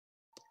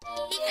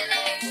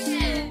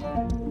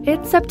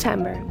It's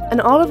September,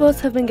 and all of us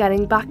have been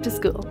getting back to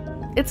school.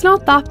 It's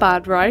not that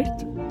bad, right?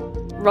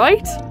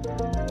 Right?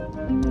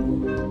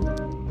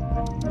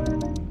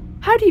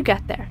 How do you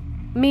get there?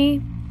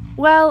 Me?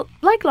 Well,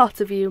 like lots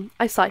of you,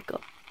 I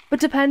cycle. But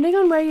depending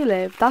on where you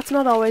live, that's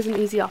not always an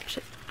easy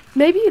option.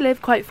 Maybe you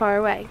live quite far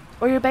away,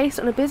 or you're based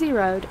on a busy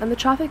road and the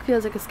traffic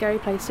feels like a scary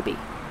place to be.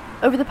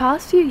 Over the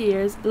past few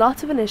years,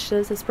 lots of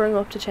initiatives have sprung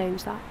up to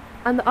change that.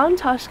 And the An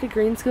Taisce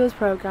Green Schools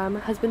programme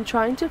has been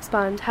trying to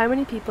expand how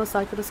many people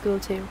cycle to school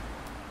too.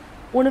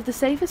 One of the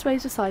safest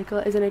ways to cycle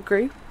is in a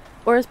group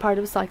or as part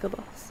of a cycle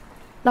bus.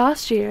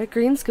 Last year,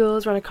 Green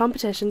Schools ran a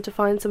competition to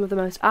find some of the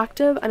most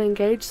active and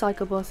engaged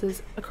cycle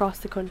buses across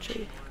the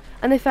country,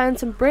 and they found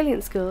some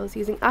brilliant schools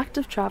using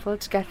active travel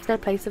to get to their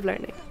place of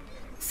learning.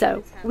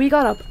 So, we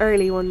got up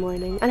early one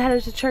morning and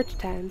headed to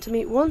Churchtown to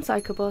meet one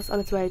cycle bus on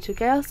its way to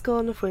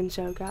Gaeilscoil na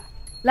Fuinseoige.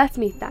 Let's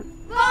meet them.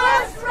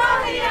 Bus from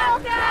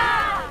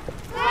Gaeilscoil!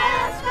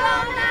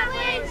 Gaeilscoil na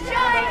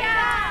Fuinseoige!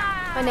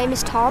 My name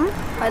is Tom.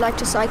 I like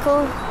to cycle,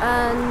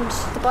 and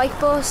the bike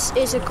bus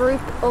is a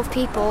group of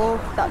people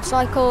that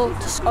cycle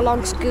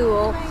along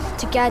school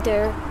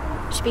together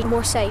to be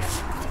more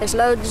safe. There's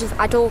loads of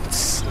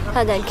adults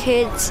and then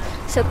kids,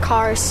 so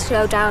cars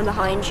slow down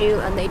behind you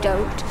and they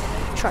don't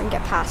try and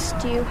get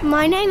past you.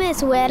 My name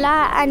is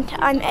Willa and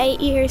I'm 8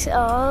 years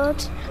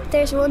old.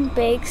 There's one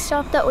big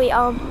stop that we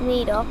all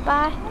meet up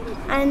at,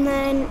 and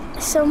then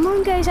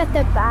someone goes at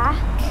the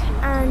back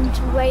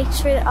and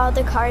waits for all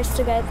the cars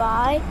to go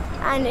by,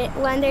 and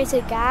when there's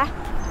a gap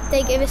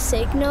they give a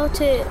signal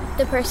to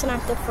the person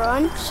at the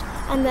front,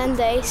 and then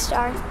they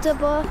start the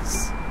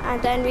bus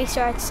and then we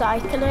start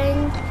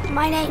cycling.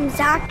 My name's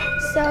Zach.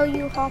 So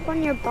you hop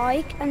on your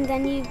bike and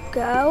then you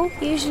go,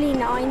 usually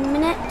 9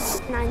 minutes,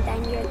 and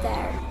then you're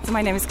there. So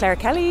my name is Claire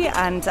Kelly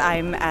and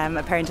I'm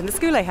a parent in the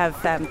school. I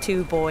have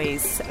 2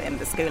 boys in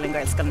the school in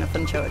Gaeilscoil na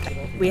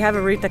Fuinseoige. We have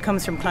a route that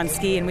comes from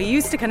Clonskeagh, and we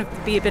used to kind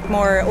of be a bit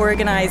more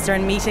organised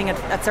and meeting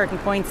at certain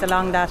points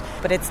along that,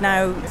 but it's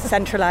now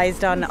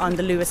centralised on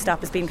the Lewis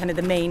stop as being kind of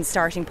the main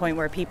starting point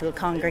where people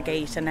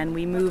congregate, and then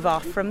we move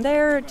off from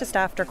there just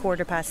after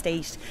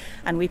 8:15,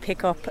 and we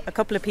pick up a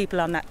couple of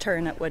people on that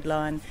turn at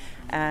Woodlawn.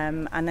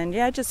 And then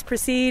just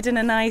proceed in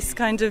a nice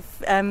kind of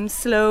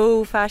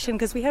slow fashion,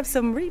 because we have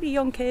some really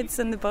young kids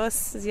in the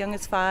bus, as young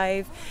as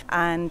 5,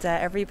 and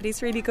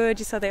everybody's really good.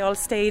 You saw they all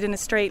stayed in a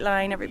straight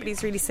line.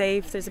 Everybody's really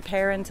safe. There's a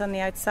parent on the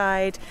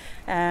outside.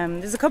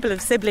 There's a couple of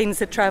siblings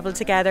that travel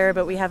together,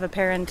 but we have a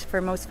parent for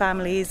most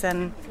families,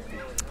 and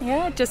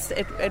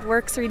it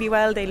works really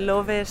well. They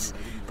love it.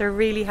 They're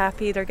really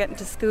happy. They're getting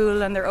to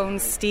school on their own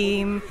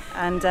steam,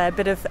 and a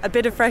bit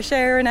of fresh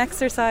air and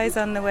exercise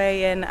on the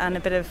way in, and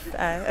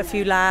a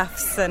few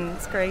laughs, and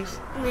it's great.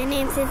 My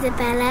name's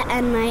Isabella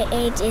and my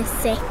age is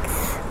 6.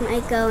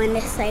 I go in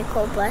the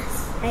cycle bus.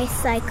 I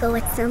cycle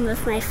with some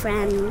of my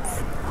friends.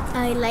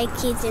 I like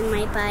using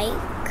my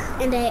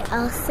bike, and I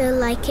also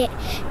like it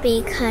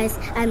because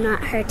I'm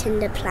not hurting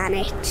the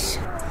planet.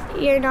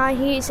 You're not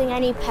using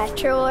any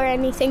petrol or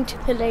anything to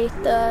pollute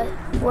the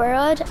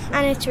world,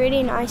 and it's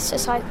really nice to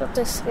cycle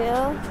to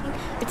school.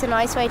 It's a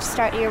nice way to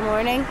start your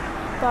morning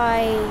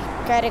by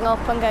getting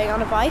up and going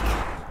on a bike.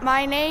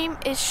 My name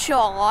is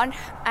Sean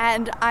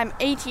and I'm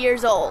 8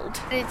 years old.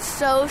 It's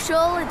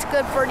social, it's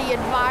good for the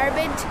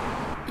environment.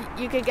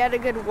 You can get a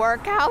good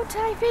workout,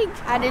 I think,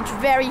 and it's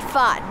very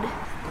fun.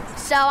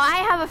 So I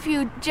have a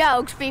few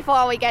jokes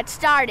before we get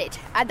started.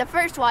 And the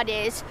first one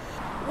is,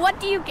 what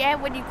do you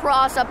get when you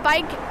cross a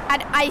bike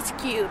and ice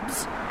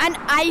cubes? An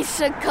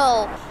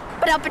icicle.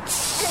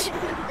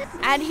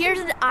 And here's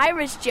an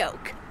Irish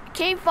joke.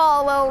 Cé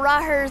follow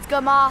rahers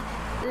gama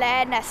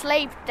le na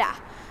sleipta.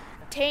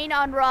 Tain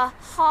on ra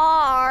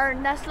har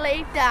na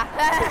sleipta.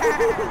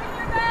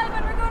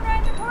 When we're going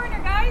around the corner,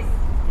 guys.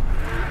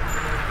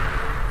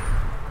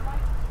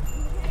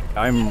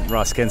 I'm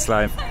Ross Kinsella.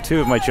 I have 2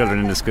 of my children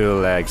in the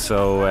school.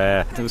 So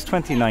it was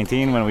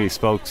 2019 when we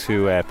spoke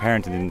to a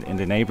parent in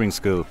the neighbouring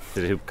school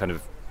who kind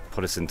of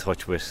put us in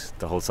touch with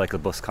the whole cycle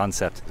bus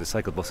concept. The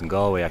cycle bus in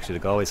Galway, actually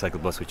the Galway Cycle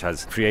Bus, which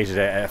has created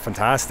a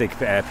fantastic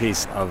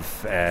piece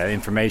of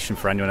information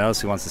for anyone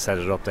else who wants to set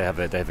it up. They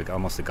have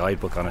almost a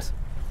guidebook on it.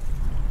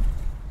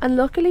 And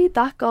luckily,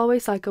 that Galway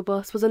Cycle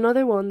Bus was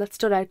another one that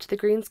stood out to the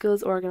Green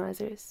Schools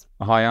organisers.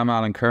 Hi, I'm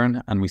Alan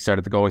Curran, and we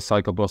started the Galway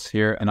Cycle Bus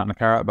here in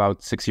Knocknacarra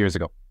about 6 years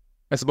ago.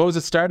 I suppose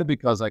it started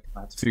because I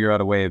had to figure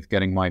out a way of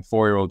getting my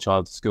 4-year-old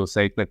child to school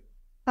safely.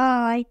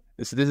 Hi.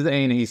 So this is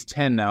Aina, he's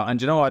 10 now. And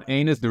you know what?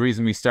 Aina is the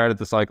reason we started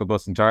the cycle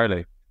bus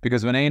entirely.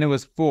 Because when Aina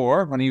was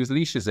 4, when he was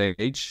Leisha's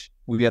age,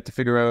 we had to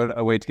figure out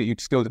a way to get you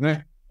to school, didn't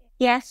we?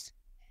 Yes.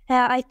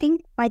 I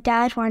think my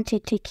dad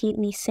wanted to keep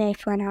me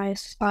safe when I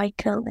was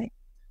cycling.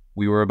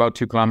 We were about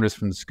 2 kilometres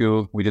from the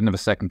school. We didn't have a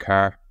second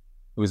car.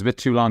 It was a bit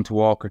too long to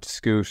walk or to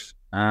scoot.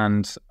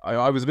 And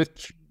I was a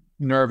bit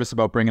nervous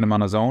about bringing him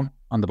on his own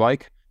on the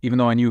bike, even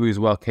though I knew he was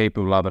well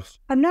capable of it.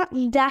 I'm not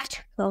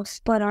that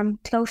close, but I'm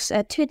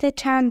closer to the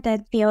town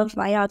than the old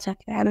Viota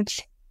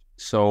Village.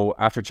 So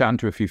after chatting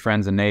to a few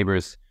friends and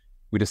neighbours,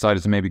 we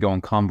decided to maybe go on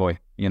convoy,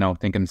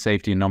 thinking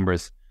safety in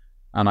numbers.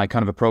 And I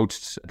kind of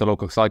approached the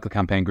local cycle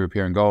campaign group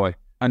here in Galway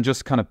and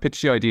just kind of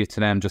pitched the idea to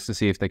them just to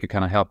see if they could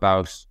kind of help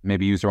out,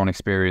 maybe use their own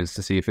experience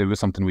to see if it was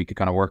something we could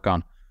kind of work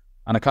on.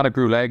 And it kind of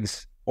grew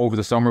legs. Over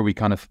the summer, we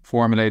kind of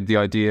formulated the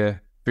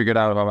idea, figured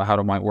out about how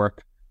it might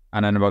work.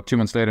 And then about 2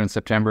 months later in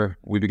September,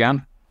 we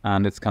began.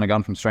 And it's kind of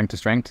gone from strength to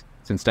strength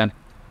since then.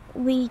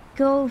 We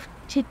go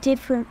to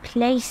different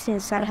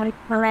places and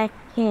collect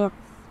kids.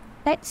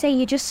 Let's say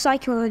you just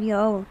cycle on your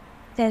own.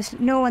 There's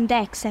no one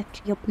there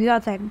except your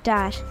brother and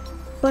dad.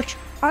 But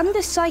on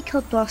the cycle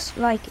bus,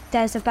 like,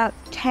 there's about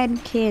 10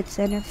 kids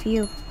and a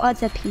few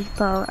other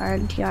people,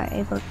 and you're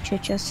able to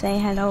just say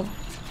hello.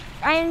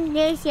 I'm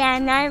Lucy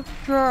and I'm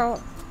 4.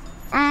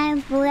 I'm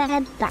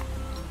Brenda.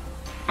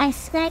 I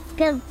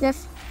cycle to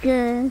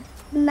school,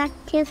 not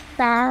too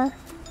far.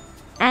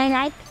 And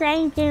I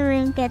try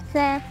doing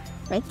it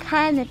we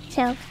kind of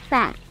too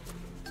fast.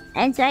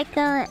 I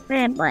cycle at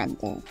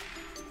Rwanda.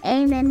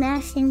 In the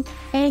nursing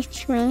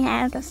age, we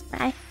have a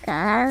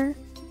cycle.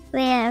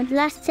 We have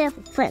lots of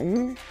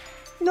fun.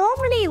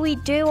 Normally we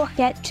do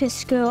get to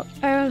school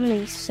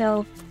early,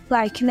 so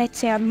like let's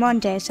say on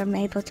Mondays I'm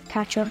able to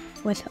catch up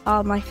with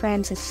all my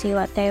friends and see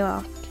what they're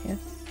up to.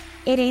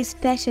 It is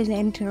better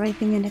than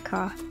driving in a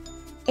car.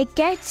 It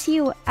gets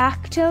you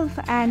active,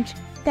 and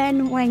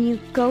then when you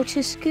go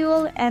to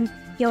school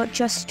you're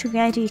just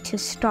ready to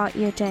start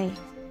your day.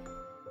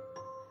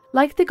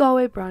 Like the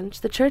Galway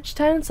branch, the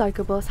Churchtown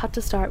cycle bus had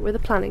to start with a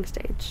planning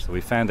stage. So we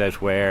found out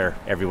where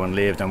everyone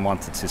lived and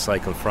wanted to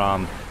cycle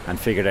from and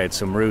figured out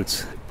some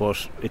routes,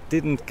 but it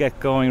didn't get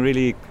going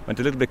really.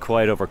 Went a little bit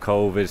quiet over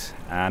COVID,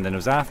 and then it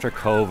was after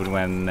COVID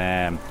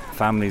when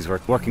families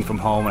were working from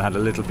home and had a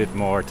little bit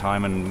more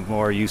time and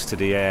more used to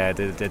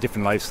the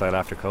different lifestyle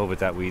after COVID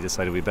that we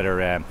decided we better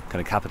kind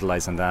of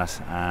capitalise on that,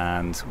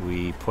 and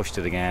we pushed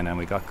it again and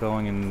we got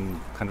going in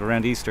kind of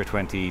around Easter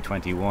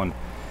 2021.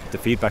 The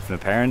feedback from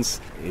the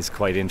parents is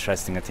quite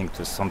interesting. I think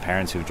there's some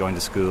parents who've joined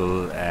the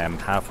school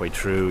halfway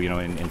through,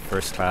 in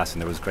first class, and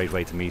there was a great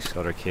way to meet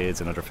other kids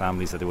and other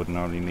families that they wouldn't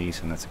normally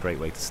meet, and that's a great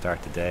way to start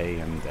the day,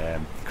 and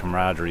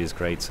camaraderie is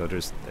great. So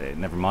there's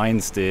never mind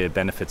the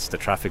benefits, the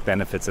traffic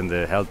benefits and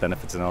the health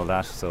benefits and all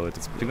that, so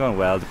it's been going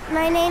well.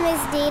 My name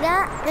is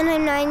Dita and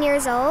I'm 9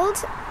 years old.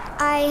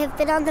 I have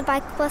been on the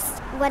bike bus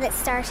when it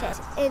started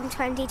in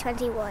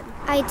 2021.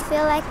 I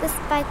feel like this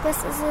bike bus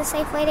is a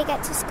safe way to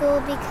get to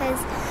school because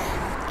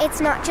it's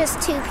not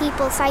just two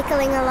people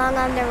cycling along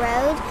on the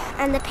road,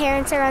 and the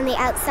parents are on the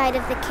outside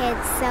of the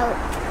kids, so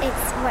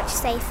it's much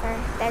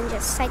safer than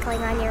just cycling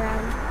on your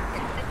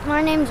own.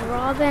 My name's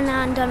Robin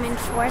and I'm in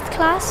 4th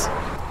class.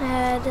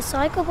 The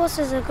cycle bus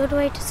is a good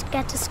way to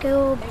get to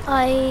school.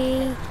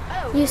 I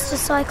used to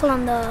cycle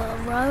on the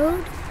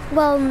road.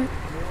 Well,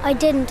 I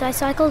didn't. I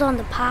cycled on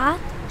the path.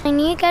 And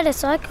you get a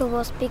cycle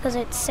bus because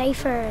it's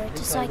safer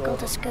to cycle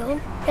to school.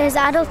 There's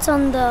adults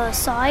on the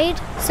side,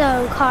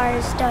 so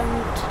cars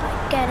don't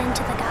get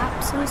into the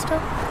gaps and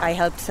stuff. I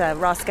helped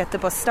Ross get the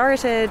bus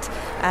started,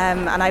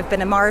 and I've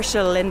been a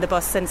marshal in the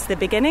bus since the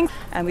beginning.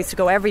 And we used to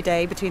go every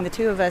day between the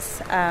two of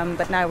us,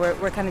 but now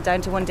we're kind of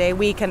down to one day a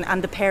week,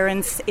 and the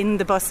parents in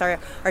the bus are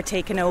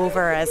taken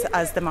over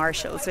as the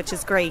marshals, which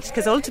is great,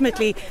 because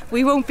ultimately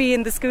we won't be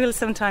in the school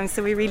sometimes,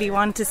 so we really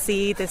want to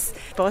see this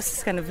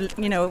bus kind of,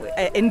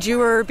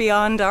 endure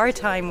beyond our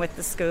time with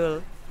the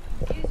school.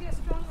 Use your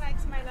strong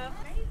legs, my love.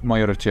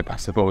 My other tip, I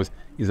suppose,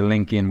 is a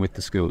link in with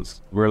the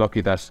schools. We're lucky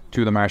that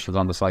 2 of the marshals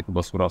on the cycle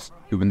bus with us,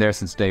 who've been there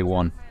since day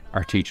one,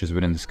 are teachers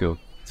within the school.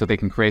 So they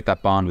can create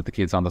that bond with the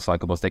kids on the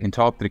cycle bus. They can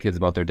talk to the kids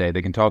about their day.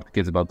 They can talk to the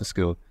kids about the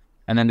school.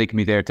 And then they can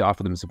be there to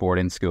offer them support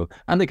in school.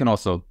 And they can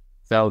also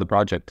sell the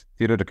project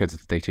to the other kids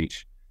that they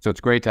teach. So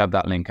it's great to have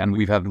that link. And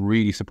we've had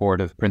really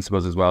supportive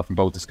principals as well from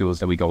both the schools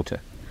that we go to.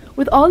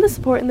 With all the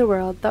support in the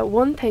world, that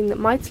one thing that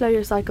might slow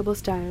your cycle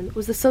bus down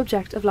was the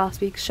subject of last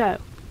week's show.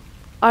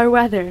 Our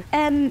weather.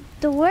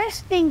 The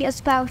worst thing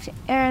about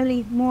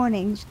early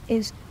mornings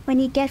is when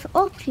you get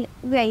up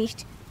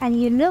late and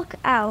you look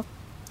out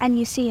and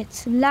you see it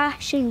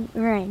slashing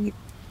rain.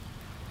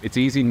 It's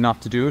easy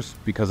not to do it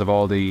because of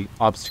all the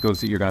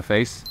obstacles that you're going to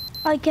face.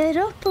 I get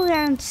up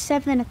around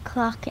 7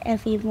 o'clock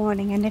every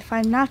morning, and if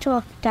I'm not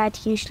up, Dad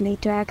usually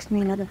drags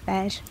me out of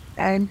bed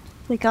and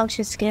we go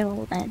to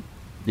school then.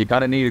 You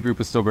kind of need a group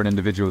of stubborn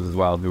individuals as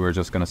well who are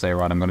just going to say,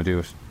 right, I'm going to do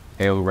it.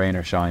 Hail, rain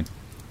or shine.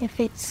 If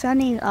it's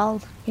sunny,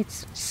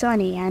 it's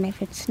sunny, and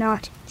if it's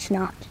not, it's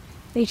not.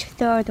 We'd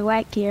throw the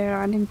wet gear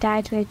on and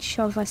Dad would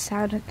shove us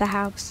out of the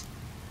house,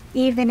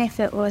 even if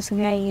it was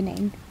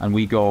raining. And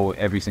we go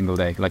every single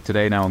day. Like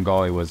today now in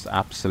Galway was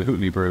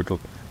absolutely brutal.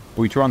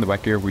 We threw on the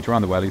wet gear, we threw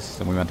on the wellies,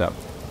 and we went out.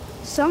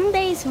 Some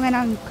days when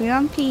I'm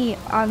grumpy,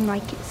 I'm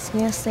like,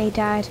 seriously,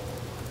 Dad.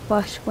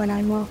 But when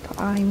I'm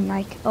up, I'm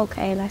like,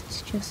 okay,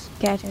 let's just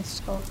get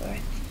it over it.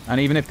 And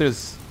even if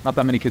there's not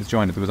that many kids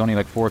joined it, there was only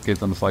like 4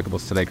 kids on the cycle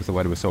bus today because the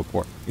weather was so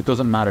poor. It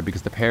doesn't matter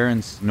because the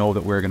parents know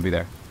that we're going to be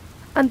there.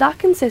 And that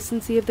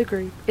consistency of the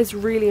group is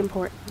really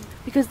important,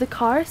 because the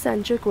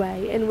car-centric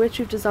way in which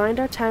we've designed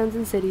our towns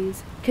and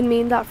cities can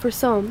mean that for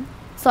some,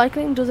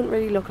 cycling doesn't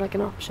really look like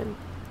an option.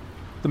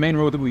 The main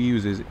road that we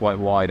use is quite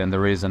wide and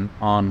there is an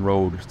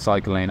on-road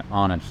cycle lane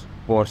on it,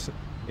 but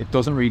it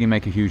doesn't really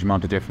make a huge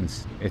amount of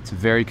difference. It's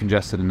very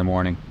congested in the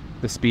morning.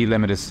 The speed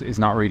limit is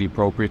not really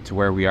appropriate to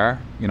where we are,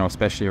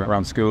 especially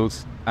around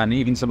schools. And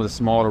even some of the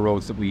smaller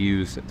roads that we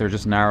use, they're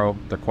just narrow,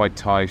 they're quite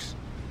tight,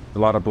 a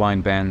lot of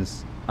blind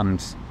bends,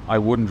 and I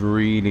wouldn't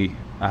really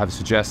have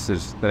suggested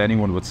that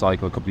anyone would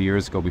cycle a couple of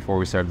years ago before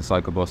we started the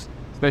cycle bus,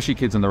 especially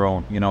kids on their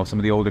own. Some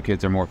of the older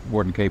kids are more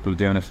than capable of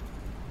doing it.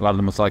 A lot of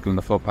them will cycle in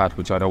the footpath,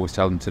 which I'd always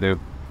tell them to do.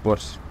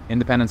 But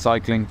independent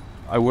cycling,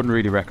 I wouldn't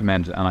really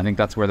recommend it, and I think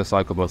that's where the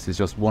cycle bus is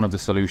just one of the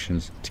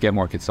solutions to get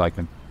more kids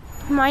cycling.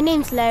 My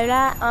name's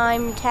Lola,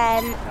 I'm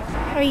 10.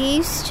 I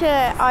used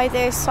to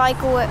either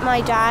cycle with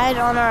my dad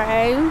on our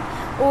own,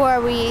 or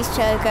we used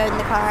to go in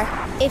the car.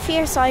 If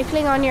you're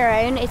cycling on your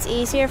own, it's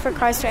easier for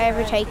cars to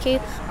overtake you.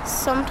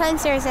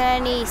 Sometimes there isn't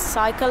any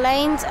cycle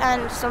lanes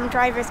and some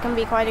drivers can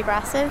be quite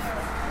aggressive.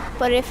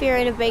 But if you're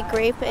in a big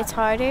group, it's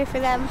harder for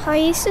them. I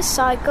used to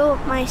cycle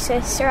with my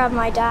sister and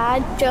my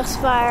dad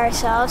just by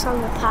ourselves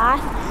on the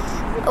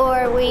path,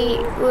 or we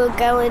will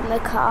go in the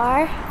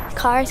car.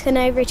 Cars can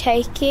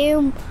overtake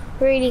you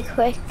really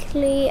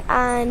quickly,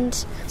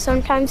 and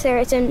sometimes there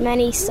isn't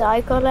many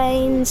cycle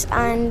lanes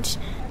and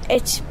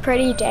it's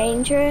pretty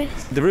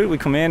dangerous. The route we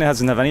come in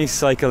doesn't have any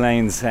cycle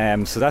lanes,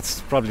 so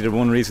that's probably the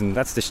one reason.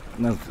 That's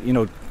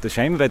the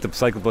shame about the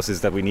cycle bus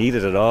is that we need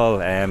it at all.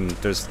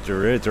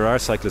 There are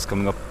cyclists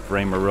coming up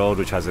Braemar Road,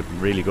 which has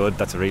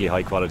that's a really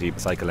high quality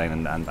cycle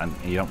lane, and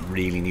you don't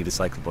really need a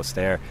cycle bus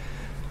there.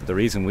 But the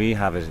reason we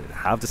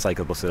have the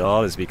cycle bus at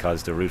all is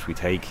because the route we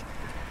take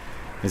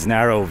is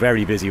narrow,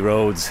 very busy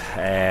roads,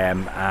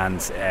 and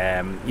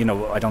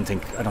I don't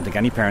think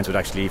any parents would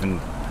actually even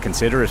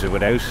consider it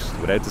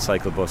without the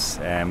cycle bus.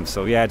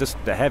 So yeah, just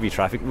the heavy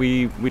traffic.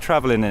 We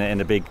travel in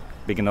a big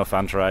enough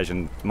entourage,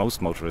 and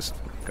most motorists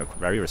are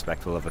very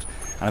respectful of it,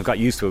 and I've got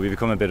used to it. We've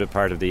become a bit of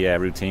part of the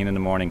routine in the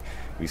morning.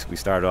 We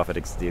start off at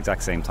the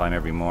exact same time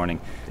every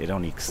morning. It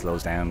only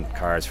slows down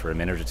cars for a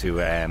minute or two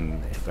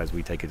as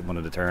we take one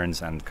of the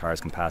turns, and cars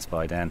can pass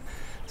by then.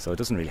 So it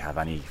doesn't really have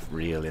any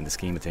real, in the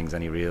scheme of things,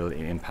 any real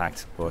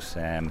impact. But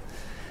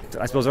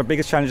I suppose our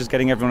biggest challenge is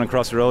getting everyone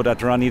across the road.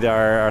 At Ronnie,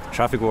 our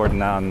traffic warden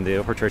on the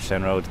upper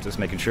Churchtown road, just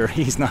making sure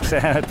he's not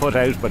put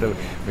out, but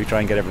we try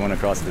and get everyone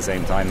across at the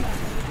same time.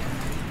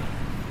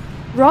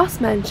 Ross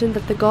mentioned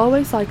that the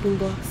Galway cycling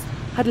bus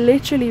had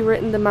literally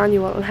written the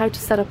manual on how to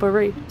set up a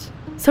route.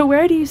 So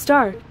where do you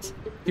start?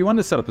 If you want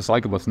to set up a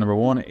cycle bus, number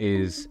one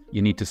is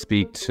you need to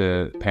speak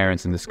to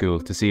parents in the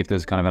school to see if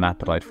there's kind of an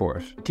appetite for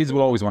it. Kids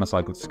will always want to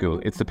cycle to school.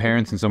 It's the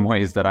parents in some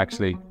ways that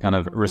actually kind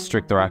of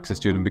restrict their access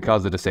to them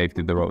because of the safety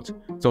of the roads.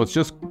 So it's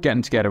just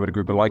getting together with a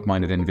group of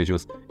like-minded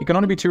individuals. It can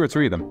only be 2 or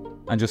 3 of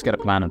them, and just get a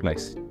plan in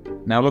place.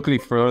 Now, luckily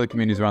for other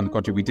communities around the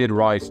country, we did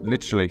write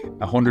literally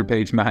a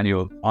 100-page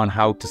manual on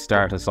how to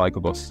start a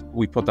cycle bus.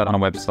 We put that on a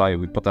website,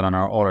 we put that on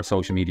all our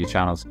social media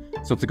channels.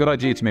 So it's a good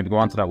idea to maybe go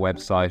onto that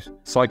website,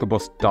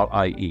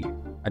 cyclebus.ie,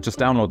 and just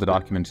download the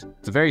document.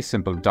 It's a very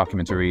simple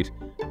document to read,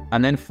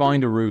 and then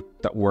find a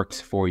route that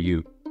works for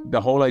you. The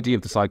whole idea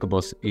of the cycle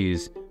bus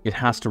is it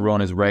has to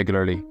run as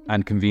regularly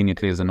and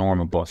conveniently as a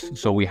normal bus.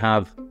 So we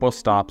have bus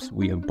stops,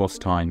 we have bus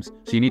times.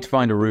 So you need to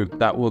find a route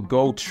that will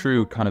go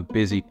through kind of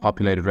busy,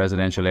 populated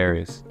residential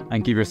areas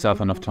and give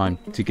yourself enough time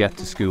to get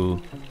to school,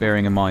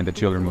 bearing in mind that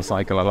children will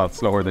cycle a lot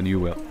slower than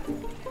you will.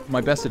 My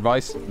best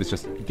advice is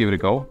just give it a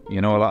go. A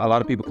lot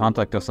of people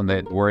contact us and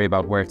they worry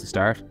about where to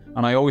start.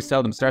 And I always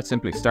tell them, start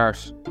simply.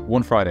 Start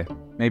one Friday.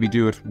 Maybe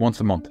do it once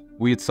a month.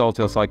 We had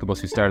Salthill Cycle Bus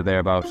who started there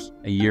about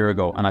a year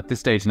ago. And at this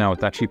stage now,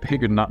 it's actually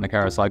bigger than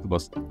Knocknacarra Cycle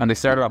Bus. And they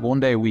started up one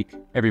day a week,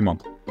 every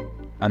month.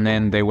 And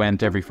then they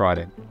went every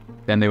Friday.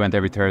 Then they went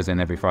every Thursday and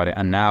every Friday.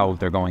 And now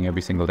they're going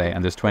every single day.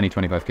 And there's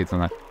 20-25 kids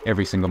on that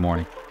every single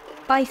morning.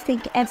 I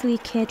think every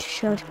kid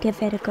should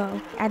give it a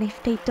go. And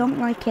if they don't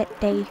like it,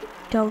 they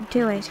don't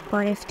do it.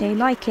 But if they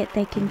like it,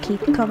 they can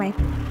keep coming.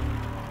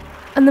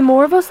 And the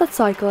more of us that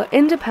cycle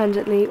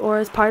independently or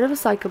as part of a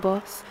cycle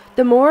bus,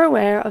 the more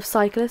aware of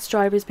cyclist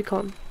drivers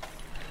become.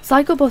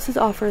 Cycle buses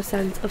offer a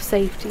sense of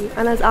safety,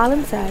 and as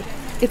Alan said,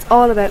 it's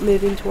all about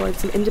moving towards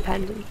some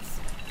independence.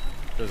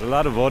 There's a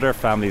lot of other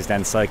families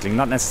then cycling,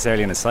 not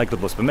necessarily in a cycle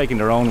bus, but making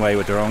their own way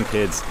with their own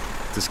kids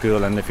to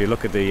school. And if you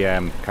look at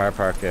the car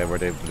park where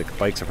the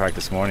bikes are parked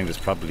this morning, there's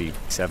probably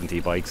 70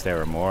 bikes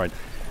there or more.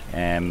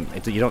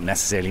 You don't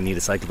necessarily need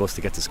a cycle bus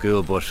to get to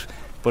school,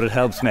 but it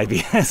helps maybe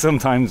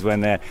sometimes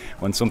when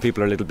some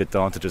people are a little bit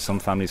daunted. There's some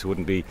families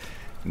who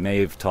may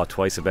have thought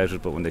twice about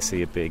it, but when they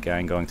see a big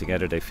gang going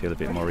together, they feel a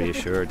bit more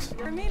reassured.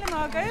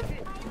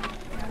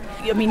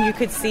 I mean, you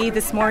could see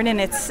this morning,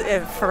 it's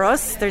for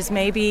us, there's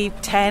maybe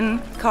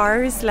 10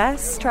 cars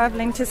less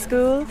travelling to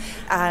school,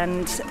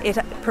 and it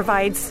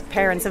provides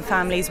parents and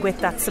families with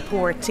that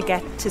support to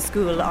get to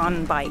school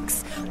on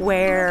bikes,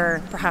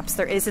 where perhaps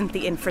there isn't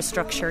the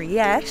infrastructure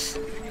yet.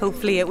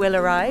 hopefully it will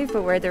arrive,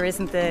 but where there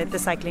isn't the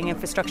cycling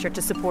infrastructure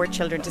to support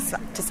children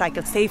to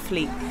cycle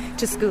safely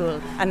to school.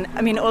 And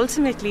I mean,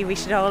 ultimately we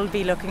should all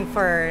be looking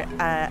for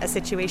a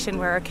situation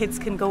where our kids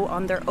can go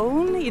on their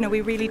own. You know,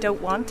 we really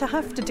don't want to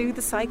have to do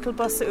the cycle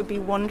bus. It would be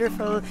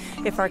wonderful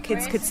if our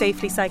kids could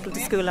safely cycle to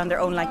school on their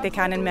own like they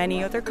can in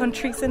many other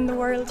countries in the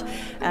world.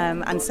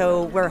 And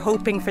so we're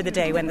hoping for the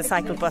day when the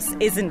cycle bus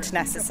isn't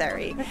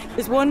necessary.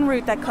 There's one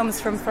route that comes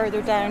from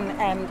further down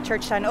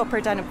Churchtown upper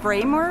down at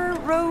Braemore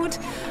Road,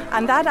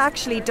 and that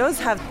actually does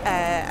have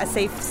a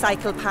safe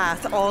cycle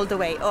path all the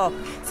way up.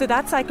 So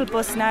that cycle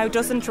bus now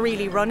doesn't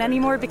really run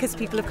anymore because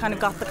people have kind of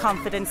got the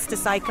confidence to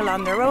cycle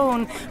on their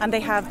own, and they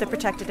have the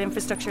protected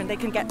infrastructure, and they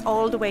can get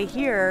all the way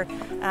here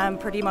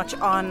pretty much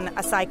on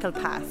a cycle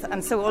path.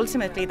 And so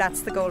ultimately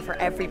that's the goal for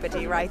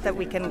everybody, right? That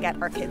we can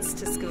get our kids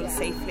to school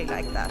safely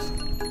like that.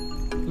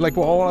 Like,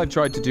 well, all I've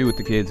tried to do with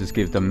the kids is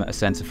give them a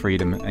sense of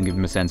freedom and give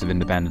them a sense of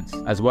independence,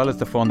 as well as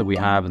the fun that we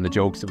have and the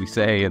jokes that we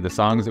say and the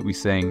songs that we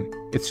sing.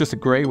 It's just a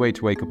great way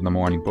to wake up in the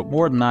morning. But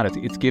more than that,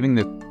 it's giving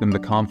them the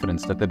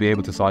confidence that they'll be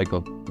able to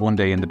cycle one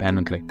day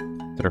independently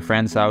to their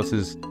friends'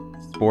 houses,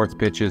 sports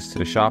pitches, to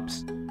the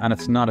shops. And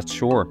it's not a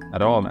chore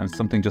at all. And it's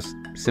something just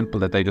simple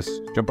that they just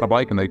jump on a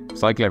bike and they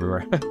cycle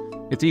everywhere.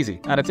 It's easy.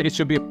 And it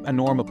should be a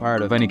normal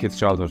part of any kid's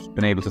childhood,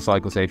 being able to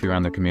cycle safely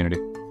around their community.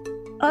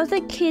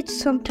 Other kids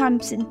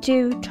sometimes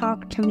do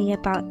talk to me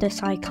about the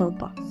cycle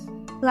bus.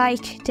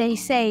 Like they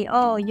say,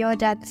 oh, your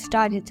dad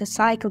started the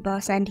cycle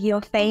bus and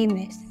you're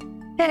famous.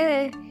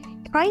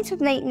 Kind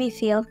of make me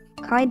feel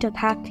kind of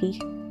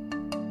happy.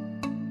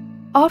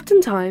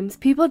 Oftentimes,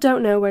 people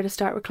don't know where to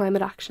start with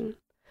climate action.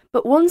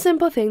 But one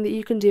simple thing that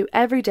you can do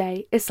every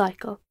day is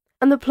cycle.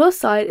 And the plus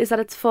side is that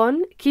it's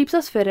fun, keeps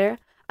us fitter,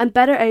 and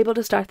better able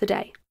to start the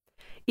day,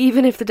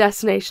 even if the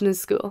destination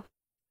is school.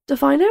 To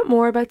find out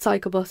more about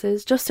cycle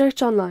buses, just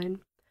search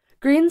online.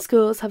 Green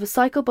Schools have a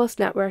cycle bus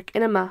network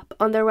in a map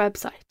on their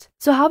website,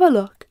 so have a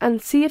look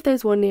and see if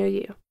there's one near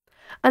you.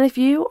 And if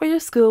you or your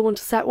school want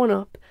to set one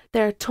up,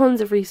 there are tons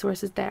of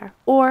resources there,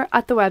 or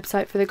at the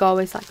website for the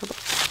Galway Cycle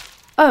Bus.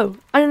 Oh,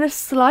 and in a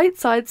slight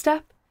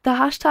sidestep, the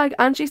hashtag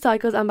An Taisce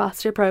Cycles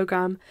Ambassador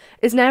programme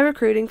is now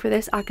recruiting for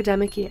this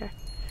academic year.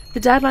 The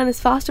deadline is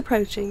fast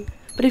approaching,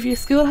 but if your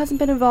school hasn't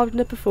been involved in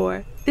it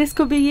before, this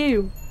could be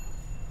you.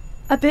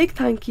 A big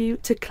thank you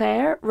to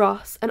Claire,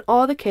 Ross and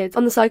all the kids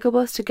on the cycle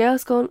bus to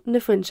Gaeilscoil na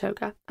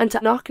Fuinseoige and to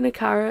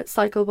Knocknacarra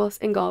Cycle Bus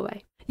in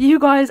Galway. You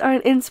guys are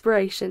an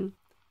inspiration.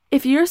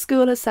 If your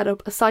school has set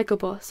up a cycle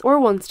bus or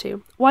wants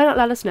to, why not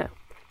let us know?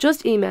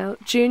 Just email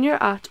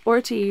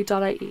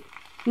junior@rte.ie.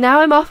 Now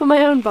I'm off on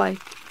my own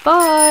bike.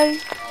 Bye!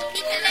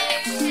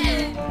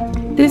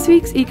 This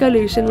week's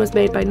Ecolution was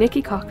made by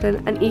Nikki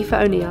Coughlin and Aoife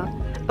O'Neill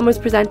and was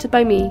presented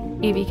by me,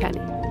 Evie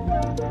Kenny.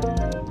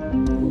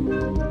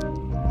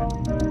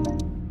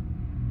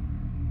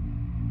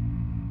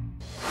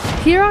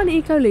 Here on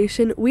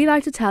Ecolution, we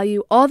like to tell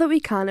you all that we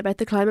can about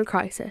the climate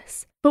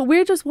crisis. But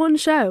we're just one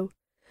show.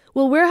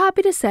 Well, we're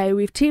happy to say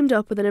we've teamed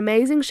up with an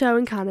amazing show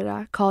in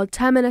Canada called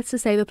 10 Minutes to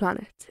Save the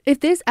Planet. If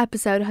this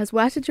episode has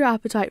whetted your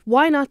appetite,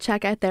 why not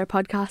check out their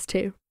podcast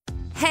too?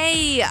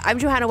 Hey, I'm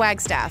Johanna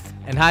Wagstaff.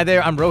 And hi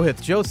there, I'm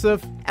Rohit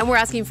Joseph. And we're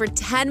asking for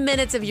 10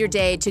 minutes of your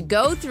day to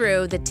go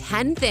through the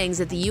 10 things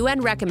that the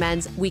UN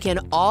recommends we can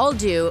all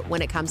do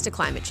when it comes to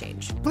climate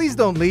change. Please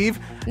don't leave.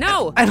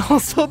 No. And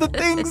also, the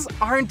things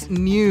aren't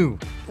new.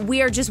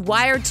 We are just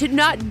wired to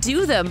not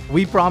do them.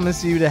 We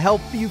promise you to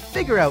help you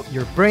figure out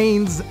your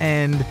brains,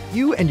 and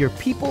you and your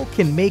people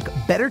can make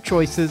better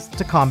choices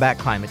to combat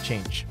climate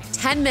change.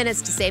 10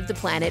 Minutes to Save the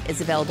Planet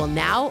is available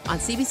now on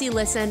CBC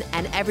Listen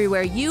and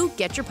everywhere you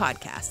get your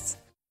podcasts.